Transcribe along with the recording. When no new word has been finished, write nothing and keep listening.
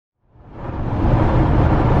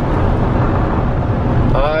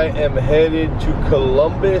am headed to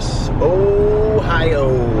Columbus,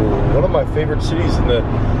 Ohio, one of my favorite cities in the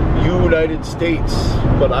United States.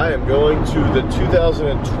 But I am going to the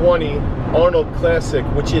 2020 Arnold Classic,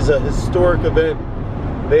 which is a historic event.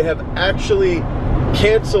 They have actually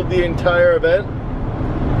canceled the entire event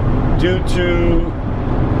due to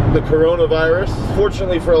the coronavirus.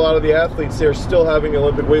 Fortunately for a lot of the athletes, they're still having the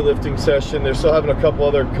Olympic weightlifting session. They're still having a couple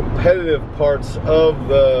other competitive parts of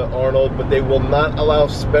the Arnold, but they will not allow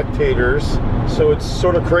spectators. So it's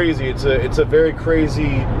sort of crazy. It's a very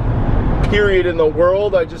crazy period in the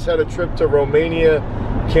world. I just had a trip to Romania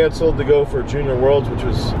canceled to go for Junior Worlds, which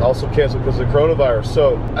was also canceled because of the coronavirus.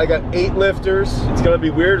 So I got 8 lifters. It's gonna be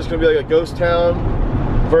weird. It's gonna be like a ghost town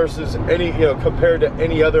versus any, you know, compared to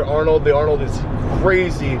any other Arnold. The Arnold is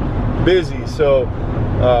crazy busy, so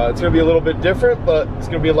it's gonna be a little bit different, but it's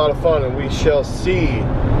gonna be a lot of fun, and we shall see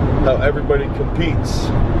how everybody competes.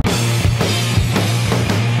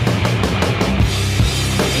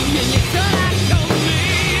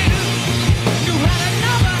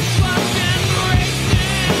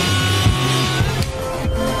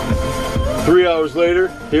 Three hours later,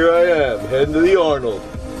 here I am, heading to the Arnold.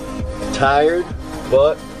 Tired,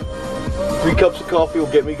 but 3 cups of coffee will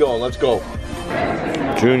get me going. Let's go.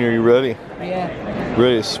 Junior, you ready? Yeah.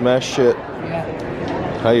 Ready to smash shit? Yeah.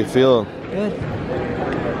 How you feeling? Good.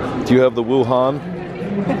 Do you have the Wuhan?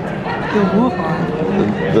 The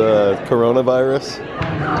Wuhan? The coronavirus?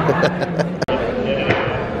 A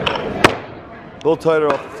little tighter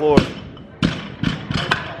off the floor.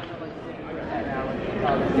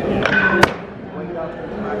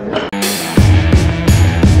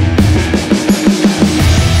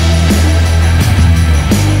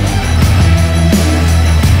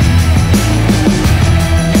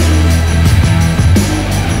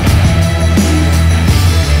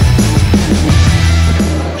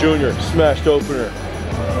 Junior, smashed opener.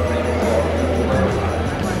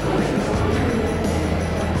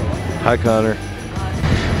 Hi, Connor.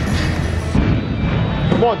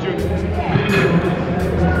 Come on, Junior.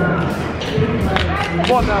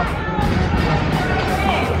 Come on now.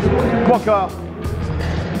 Come on, Kyle.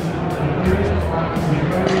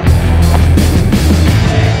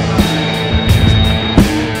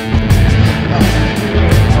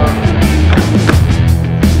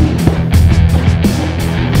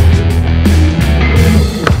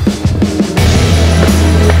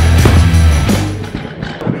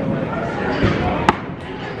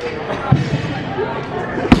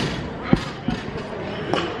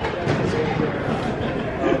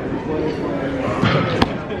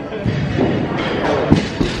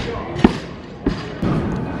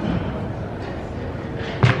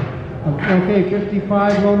 Okay,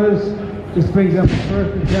 55 loaders. This brings up the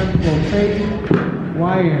first attempt for fake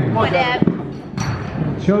wire. Come on, Dad.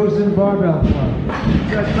 Chosen barbell club.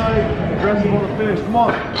 Get tight, aggressive on the finish. Come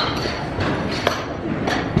on.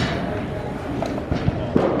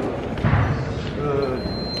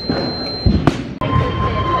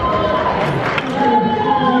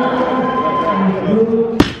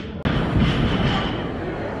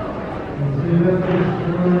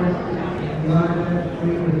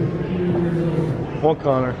 Come on,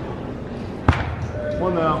 Connor. Come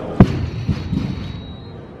on now.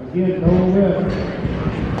 Again, no whip.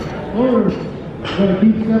 Orders. We're going to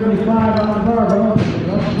keep 75 on the barbell.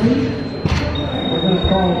 We're going to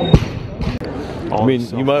call. I mean,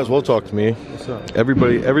 you might as well talk to me. What's up?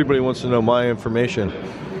 Everybody wants to know my information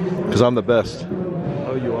because I'm the best.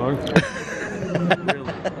 Oh, you are?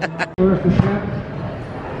 First attempt.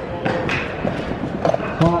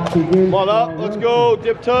 Clock begins. Come on up, let's go,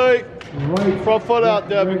 dip tight. Right. Front foot out,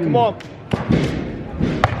 Devin, come on.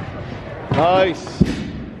 Nice. It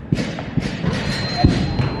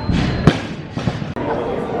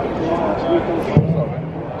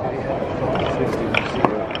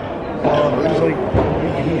was like,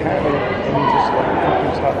 he had it, and he just like,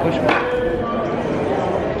 stopped pushing it.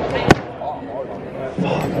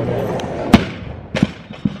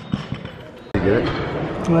 Did he get it?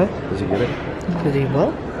 What? Does he get it? Did he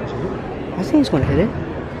what? I think he's going to hit it.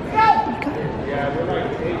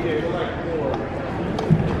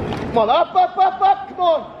 Come on, up, come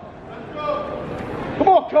on. Come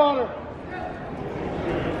on, Connor.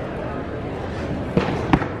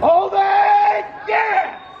 Hold it,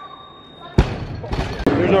 yeah!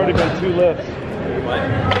 There's already been 2 lifts.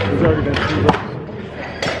 There's already been 2 lifts.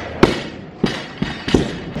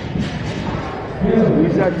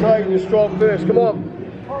 Squeeze that tight and your strong finish, come on.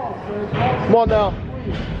 Come on now.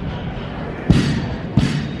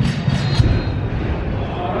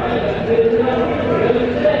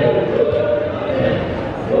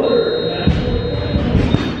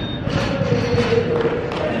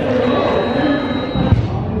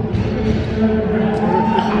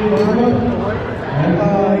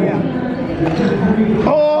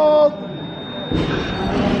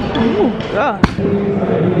 Ooh, God.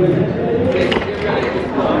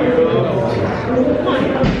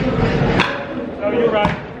 No, you're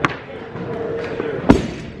right.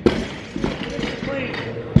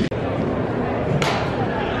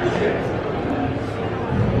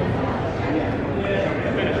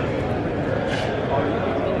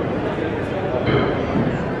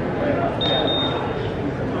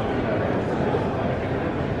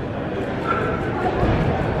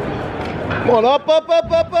 Come on, up, up,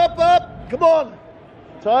 up, up, up, up. Come on.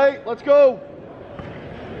 Tight, let's go.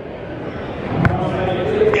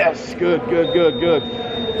 Yes, good, good, good, good.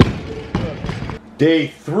 Day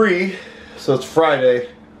 3, so it's Friday.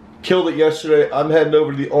 Killed it yesterday. I'm heading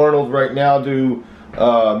over to the Arnold right now to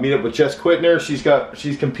meet up with Jess Quitner.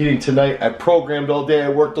 She's competing tonight. I programmed all day. I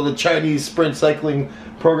worked on the Chinese sprint cycling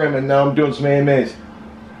program, and now I'm doing some AMAs.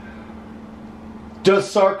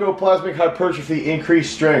 Does sarcoplasmic hypertrophy increase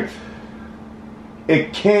strength?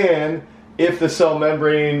 It can, if the cell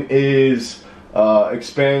membrane is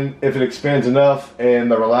if it expands enough and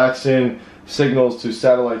the relaxin signals to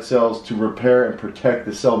satellite cells to repair and protect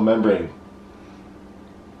the cell membrane.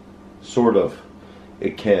 Sort of.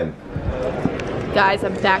 It can. Guys,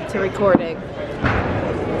 I'm back to recording.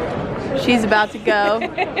 She's about to go.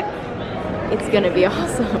 It's gonna be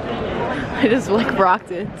awesome. I just like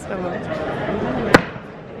rocked it so much.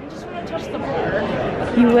 I just want to touch the bar.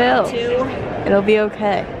 You will. Too. It'll be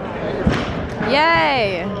okay.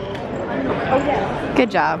 Yay! Oh yeah.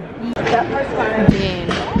 Good job. That part's fine. Dane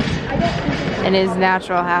in his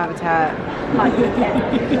natural habitat.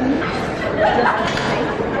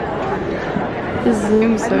 Just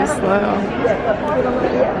zoom so slow.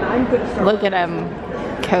 Look at him.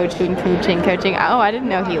 Coaching. Oh, I didn't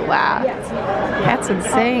know he laughed. That's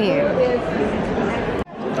insane.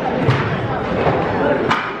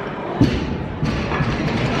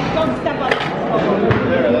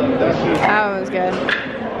 That was good.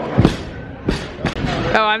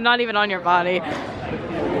 Oh, I'm not even on your body.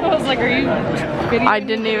 I was like, are you videoing I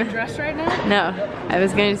didn't even dress right now? No, I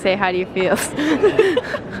was going to say, how do you feel?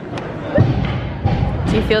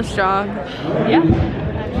 Do you feel strong? Yeah.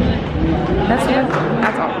 That's good.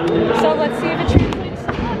 That's all. So let's see if it translates.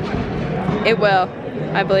 It will.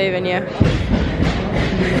 I believe in you.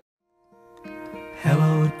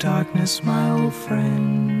 Hello, darkness, my old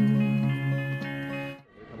friend.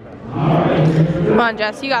 Come on,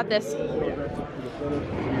 Jess, you got this.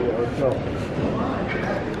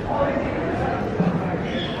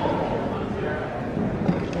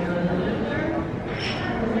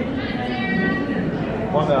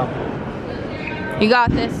 Come on now. You got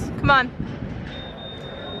this. Come on.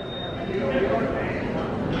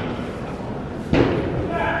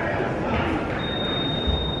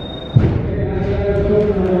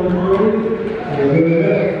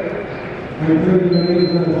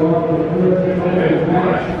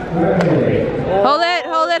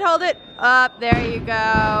 Hold it. Up, there you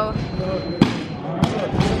go.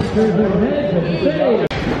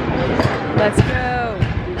 Let's go.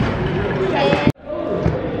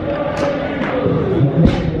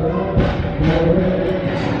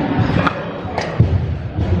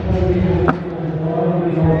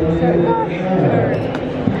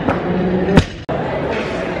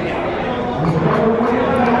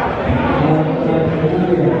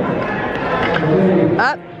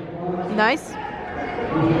 Up. Nice.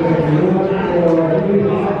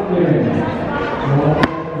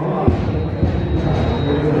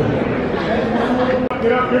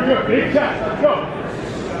 Get up, you're good. Big chest, let's go.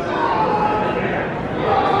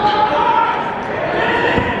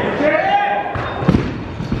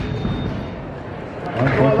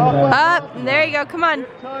 Up. There you go. Come on.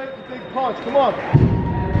 Big punch. Come on.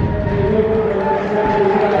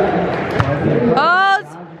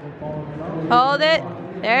 Hold it.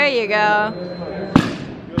 There you go.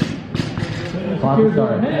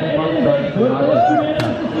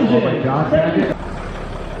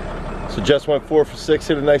 So Jess went 4 for 6,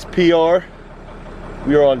 hit a nice PR.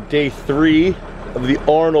 We are on day 3 of the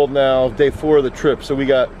Arnold now, day 4 of the trip. So we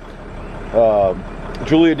got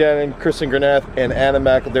Julia Dane, Kristen Granath, and Anna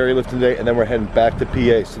McElderry lifting today, and then we're heading back to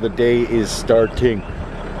PA. So the day is starting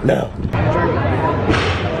now.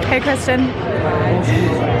 Hey, Kristen.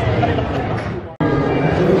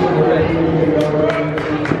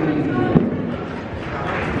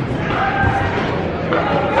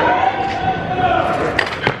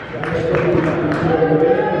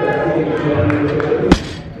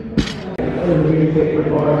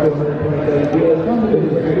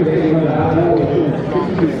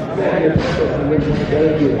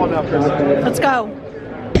 Let's go.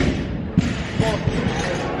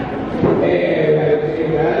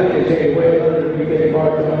 be taking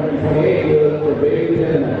part in 128 kilos for baby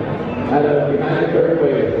gentlemen out of behind the curtain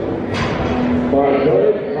weight. For our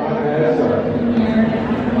Jordan, podcast starts.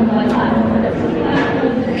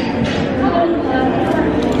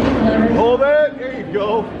 Hold it. There you go.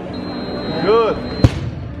 Good.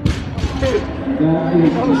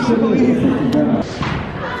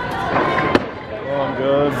 Oh, I'm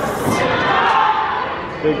good.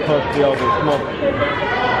 Big punch to the elbow. Come on.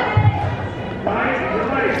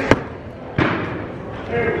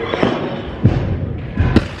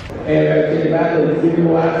 And in the back of the second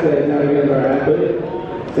last set, now we have our athlete.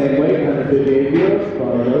 Same weight, 158 kilos. For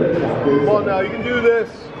our Jordan, Come on now, you can do this.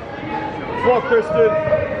 Come on, Kristen.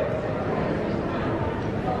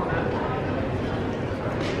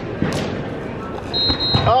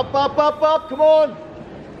 Up, up, up, up, come on.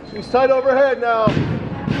 She's tight overhead now.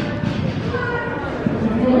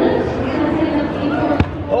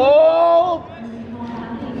 Hold.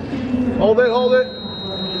 Hold it, hold it.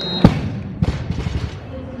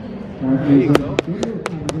 There you go.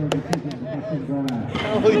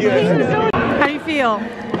 Oh, yeah. How do you feel?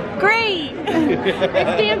 Great!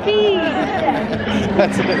 It's Stampede!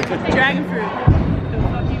 That's it. Dragon fruit. It'll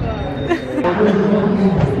fuck you up.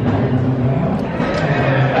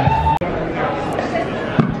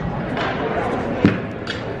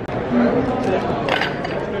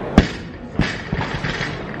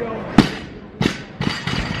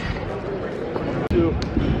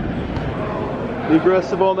 Be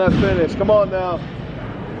aggressive on that finish. Come on now.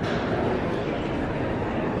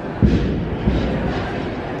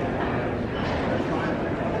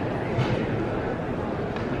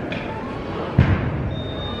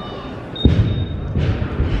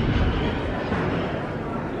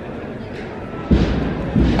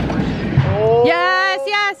 Oh. Yes,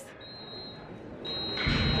 yes!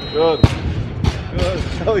 Good. Good.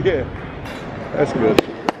 Hell yeah. That's good.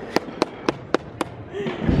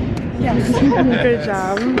 Yes. Good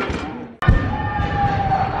job.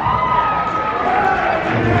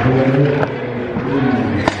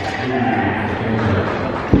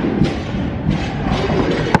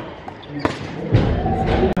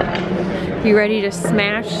 You ready to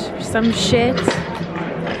smash some shit?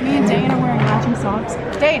 Me and Dane are wearing matching socks.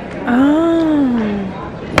 Dane!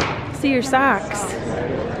 Oh. See your socks.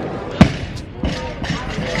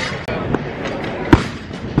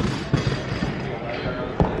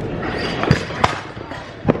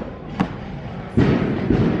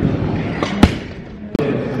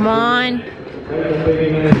 Come on.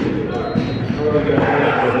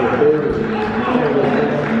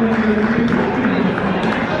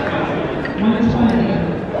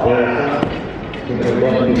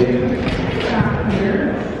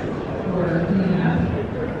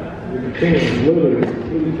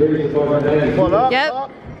 Come on up. Yep.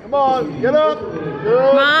 Up. Come on. Get up. Good.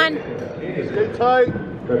 Come on. Stay tight.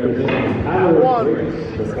 One.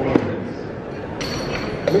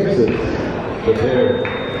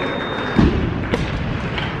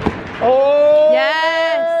 Oh!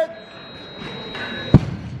 Yes!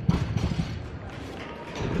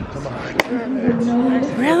 Come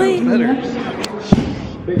on. Really? Come on now.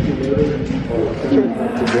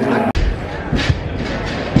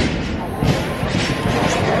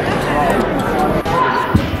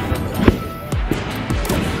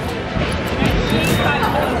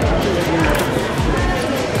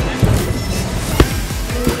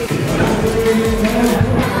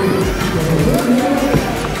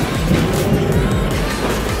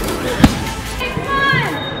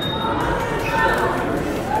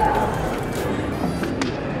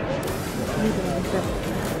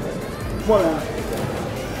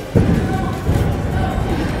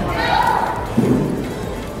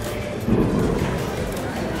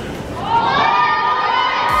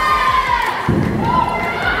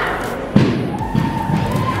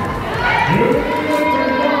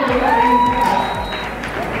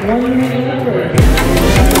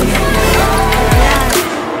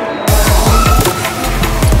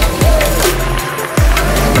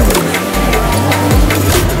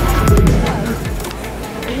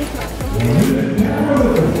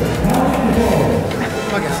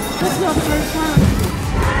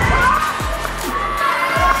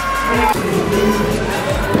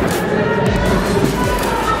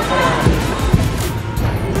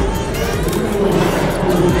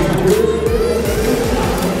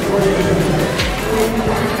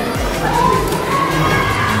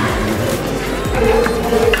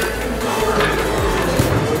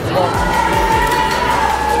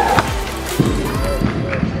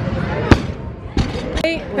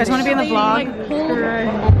 You guys want to be in the vlog?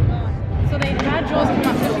 So they had Jules come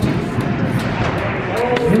up to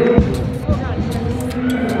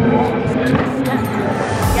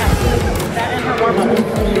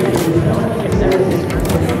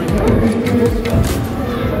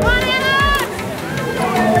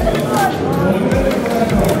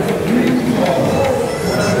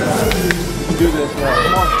Do this now.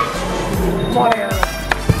 Come on. Come on, Anna.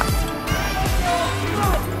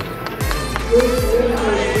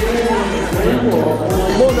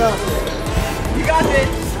 Come on now. You got this.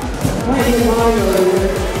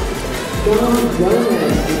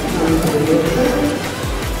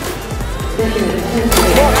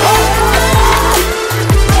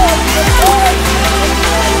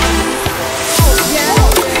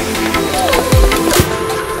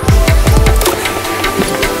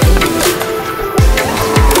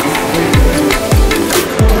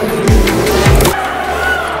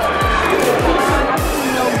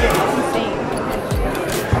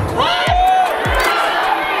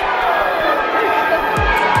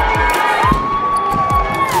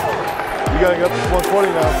 You gotta go up to 140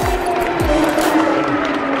 now.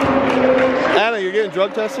 Anna, you're getting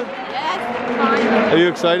drug tested? Yes, fine. Are you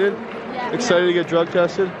excited? Yeah. Excited to get drug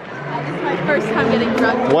tested? This is my first time getting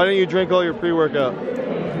drug tested. Why didn't you drink all your pre-workout?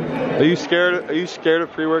 Are you scared? Are you scared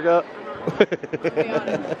of pre-workout?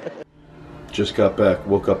 Just got back.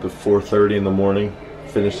 Woke up at 4:30 in the morning.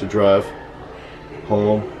 Finished the drive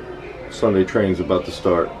home. Sunday training's about to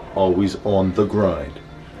start. Always on the grind.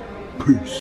 Peace.